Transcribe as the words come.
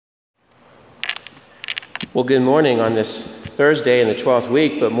Well, good morning on this Thursday in the 12th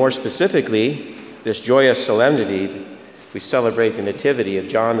week, but more specifically, this joyous solemnity. We celebrate the nativity of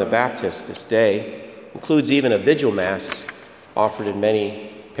John the Baptist this day. Includes even a vigil mass offered in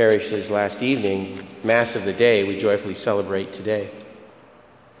many parishes last evening. Mass of the day we joyfully celebrate today.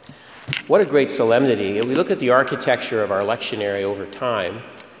 What a great solemnity. We look at the architecture of our lectionary over time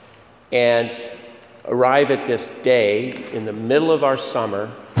and arrive at this day in the middle of our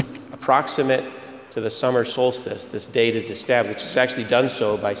summer, approximate to the summer solstice. This date is established. It's actually done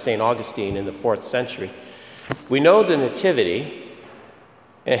so by St. Augustine in the 4th century. We know the nativity,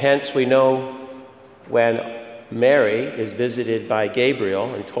 and hence we know when Mary is visited by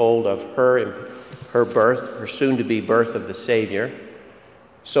Gabriel and told of her birth, her soon-to-be birth of the Savior.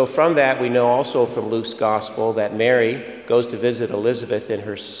 So from that, we know also from Luke's Gospel that Mary goes to visit Elizabeth in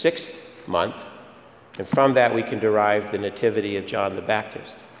her 6th month, and from that we can derive the nativity of John the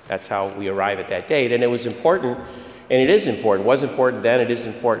Baptist. That's how we arrive at that date. And it was important, and it is important. It was important then, it is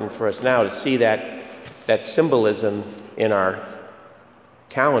important for us now to see that symbolism in our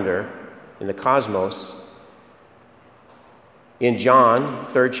calendar, in the cosmos. In John,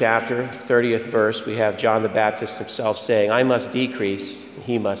 3rd chapter, 30th verse, we have John the Baptist himself saying, "I must decrease,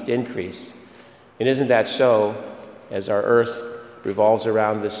 he must increase." And isn't that so, as our earth revolves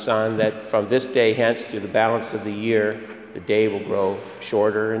around the sun, that from this day hence through the balance of the year, the day will grow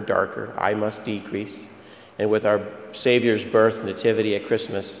shorter and darker. I must decrease. And with our Savior's birth, nativity at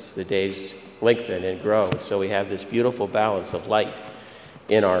Christmas, the days lengthen and grow. So we have this beautiful balance of light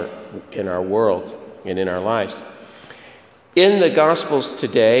in our world and in our lives. In the Gospels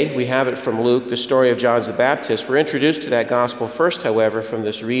today, we have it from Luke, the story of John the Baptist. We're introduced to that Gospel first, however, from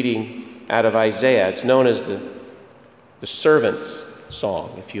this reading out of Isaiah. It's known as the servant's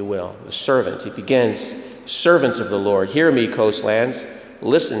song, if you will. The servant. It begins, "Servant of the Lord, hear me, coastlands.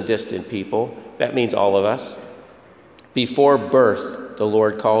 Listen, distant people." That means all of us. "Before birth, the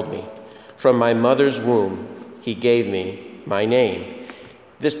Lord called me. From my mother's womb, he gave me my name."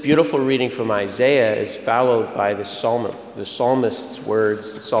 This beautiful reading from Isaiah is followed by the psalmist's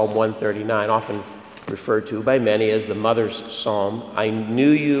words, Psalm 139, often referred to by many as the mother's psalm. I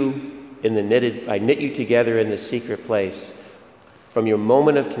knit you together in the secret place. From your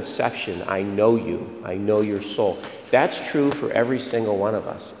moment of conception, I know you. I know your soul. That's true for every single one of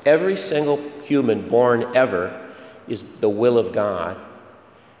us. Every single human born ever is the will of God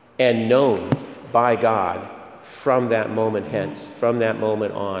and known by God from that moment hence, from that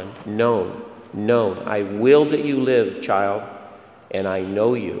moment on. Known. I will that you live, child, and I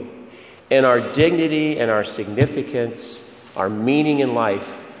know you. And our dignity and our significance, our meaning in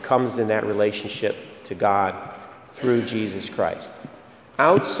life comes in that relationship to God through Jesus Christ.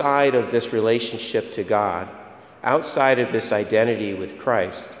 Outside of this relationship to God, outside of this identity with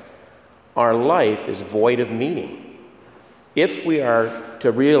Christ, our life is void of meaning. If we are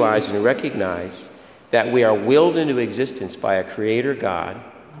to realize and recognize that we are willed into existence by a Creator God,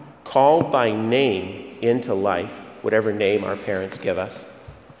 called by name into life, whatever name our parents give us,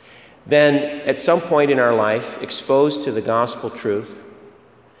 then at some point in our life, exposed to the gospel truth,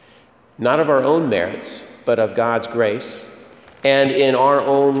 not of our own merits, but of God's grace, and in our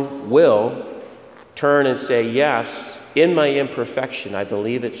own will, turn and say, yes, in my imperfection, I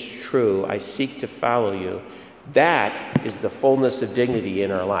believe it's true, I seek to follow you. That is the fullness of dignity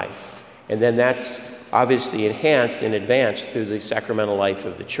in our life. And then that's obviously enhanced and advanced through the sacramental life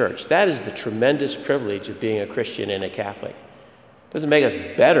of the church. That is the tremendous privilege of being a Christian and a Catholic. It doesn't make us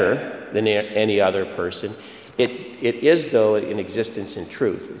better than any other person. It is, though, an existence in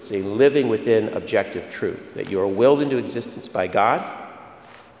truth. It's a living within objective truth, that you are willed into existence by God,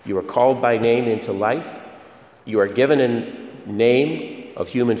 you are called by name into life, you are given a name of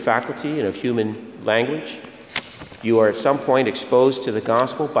human faculty and of human language, you are at some point exposed to the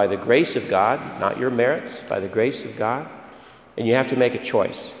gospel by the grace of God, not your merits, by the grace of God, and you have to make a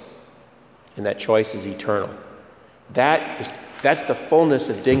choice, and that choice is eternal. That's the fullness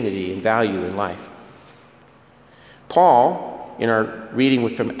of dignity and value in life. Paul, in our reading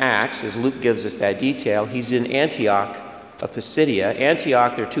from Acts, as Luke gives us that detail, he's in Antioch of Pisidia.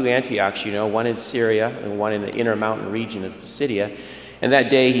 Antioch, there are two Antiochs, one in Syria and one in the inner mountain region of Pisidia. And that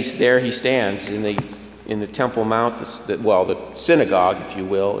day he stands in the Temple Mount, the synagogue, if you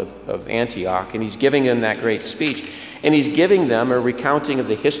will, of Antioch, and he's giving them that great speech. And he's giving them a recounting of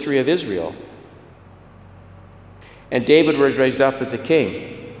the history of Israel. And David was raised up as a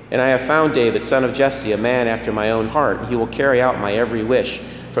king. And I have found David, son of Jesse, a man after my own heart, and he will carry out my every wish.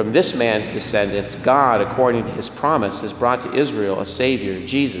 From this man's descendants, God, according to his promise, has brought to Israel a Savior,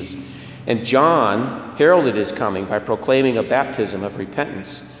 Jesus. And John heralded his coming by proclaiming a baptism of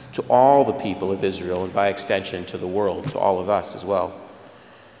repentance to all the people of Israel, and by extension to the world, to all of us as well.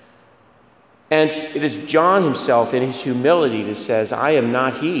 And it is John himself in his humility that says, I am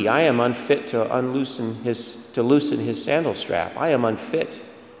not he. I am unfit to loosen his sandal strap. I am unfit.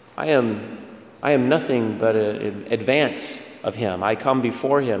 I am nothing but an advance of him. I come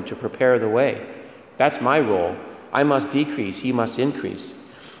before him to prepare the way. That's my role. I must decrease, he must increase.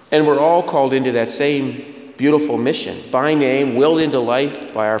 And we're all called into that same beautiful mission. By name, willed into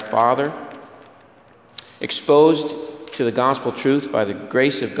life by our Father, exposed to the gospel truth by the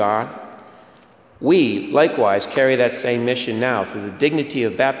grace of God. We, likewise, carry that same mission now through the dignity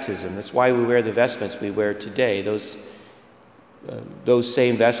of baptism. That's why we wear the vestments we wear today, those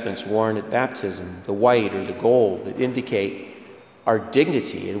same vestments worn at baptism, the white or the gold, that indicate our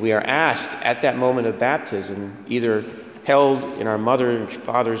dignity. And we are asked at that moment of baptism, either held in our mother and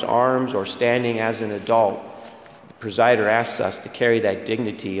father's arms or standing as an adult, the presider asks us to carry that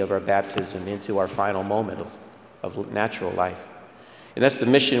dignity of our baptism into our final moment of natural life. And that's the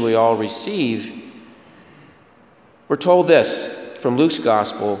mission we all receive. We're told this from Luke's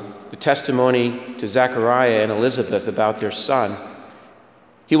gospel, the testimony to Zechariah and Elizabeth about their son.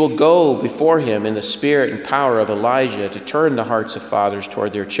 He will go before him in the spirit and power of Elijah to turn the hearts of fathers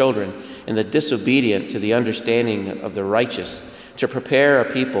toward their children and the disobedient to the understanding of the righteous, to prepare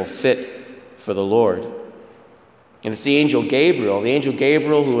a people fit for the Lord. And it's the angel Gabriel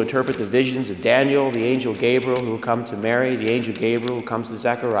who will interpret the visions of Daniel, the angel Gabriel who will come to Mary, the angel Gabriel who comes to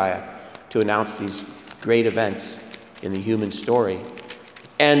Zechariah to announce these great events in the human story.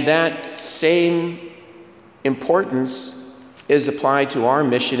 And that same importance is applied to our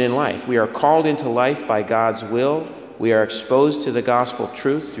mission in life. We are called into life by God's will. We are exposed to the gospel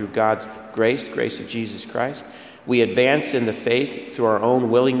truth through God's grace of Jesus Christ. We advance in the faith through our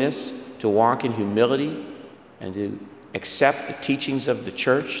own willingness to walk in humility and to accept the teachings of the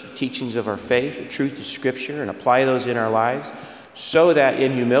church, the teachings of our faith, the truth of Scripture, and apply those in our lives, so that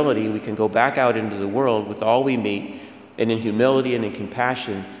in humility we can go back out into the world with all we meet, and in humility and in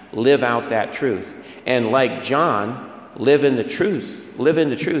compassion live out that truth. And like John, live in the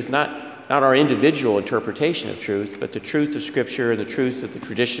truth, not our individual interpretation of truth, but the truth of Scripture and the truth of the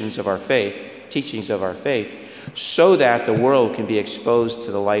traditions of our faith, teachings of our faith, so that the world can be exposed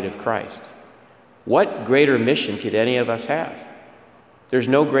to the light of Christ. What greater mission could any of us have? There's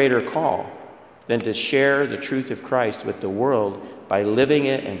no greater call than to share the truth of Christ with the world by living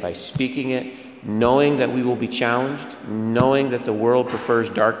it and by speaking it, knowing that we will be challenged, knowing that the world prefers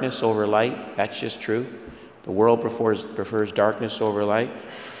darkness over light. That's just true. The world prefers darkness over light.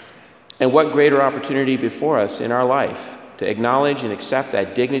 And what greater opportunity before us in our life to acknowledge and accept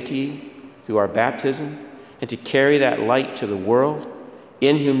that dignity through our baptism and to carry that light to the world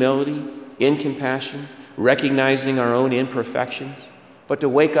in humility, in compassion, recognizing our own imperfections, but to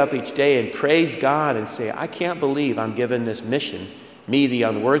wake up each day and praise God and say, I can't believe I'm given this mission, me the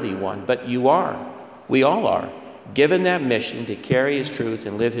unworthy one, but you are. We all are given that mission to carry his truth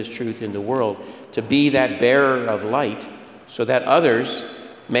and live his truth in the world, to be that bearer of light so that others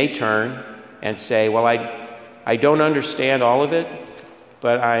may turn and say, well, I don't understand all of it,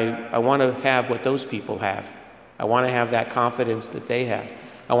 but I want to have what those people have. I want to have that confidence that they have.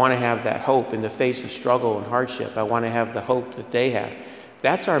 I want to have that hope in the face of struggle and hardship. I want to have the hope that they have.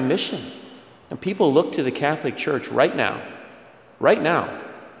 That's our mission. And people look to the Catholic Church right now,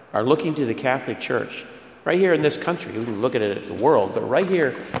 are looking to the Catholic Church. Right here in this country, we can look at it at the world, but right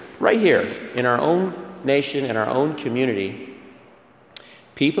here in our own nation, in our own community,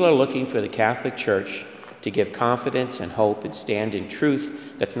 people are looking for the Catholic Church to give confidence and hope and stand in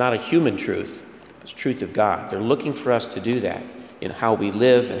truth that's not a human truth, it's truth of God. They're looking for us to do that in how we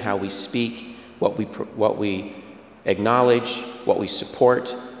live and how we speak, what we acknowledge, what we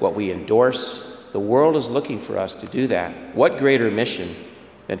support, what we endorse. The world is looking for us to do that. What greater mission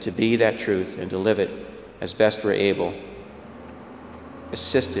than to be that truth and to live it as best we're able,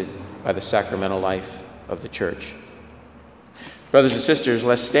 assisted by the sacramental life of the Church. Brothers and sisters,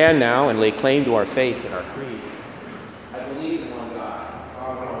 let's stand now and lay claim to our faith and our creed. I believe in one God,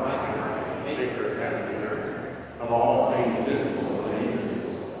 Father Almighty, maker of heaven and earth, of all things visible and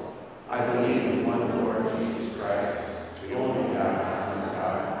invisible. I believe in one Lord Jesus Christ, the only God, Son of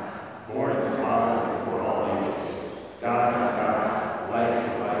God, born of the Father before all ages, God from God, light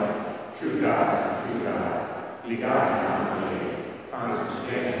from light, true God from true God, begotten, not made,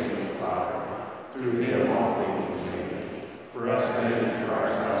 consubstantial with the Father. Through him all things were made. For us men and for our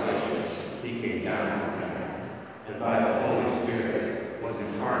salvation, he came down from heaven,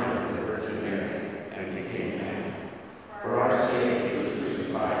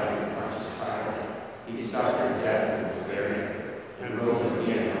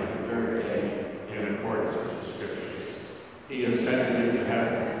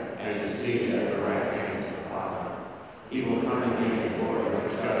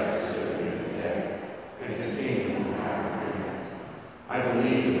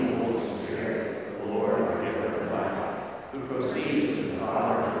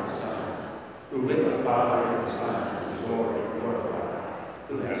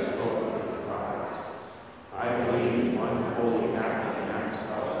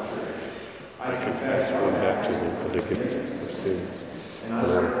 Confess one baptism for the gift of sins, and I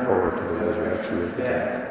look forward to the resurrection of the dead.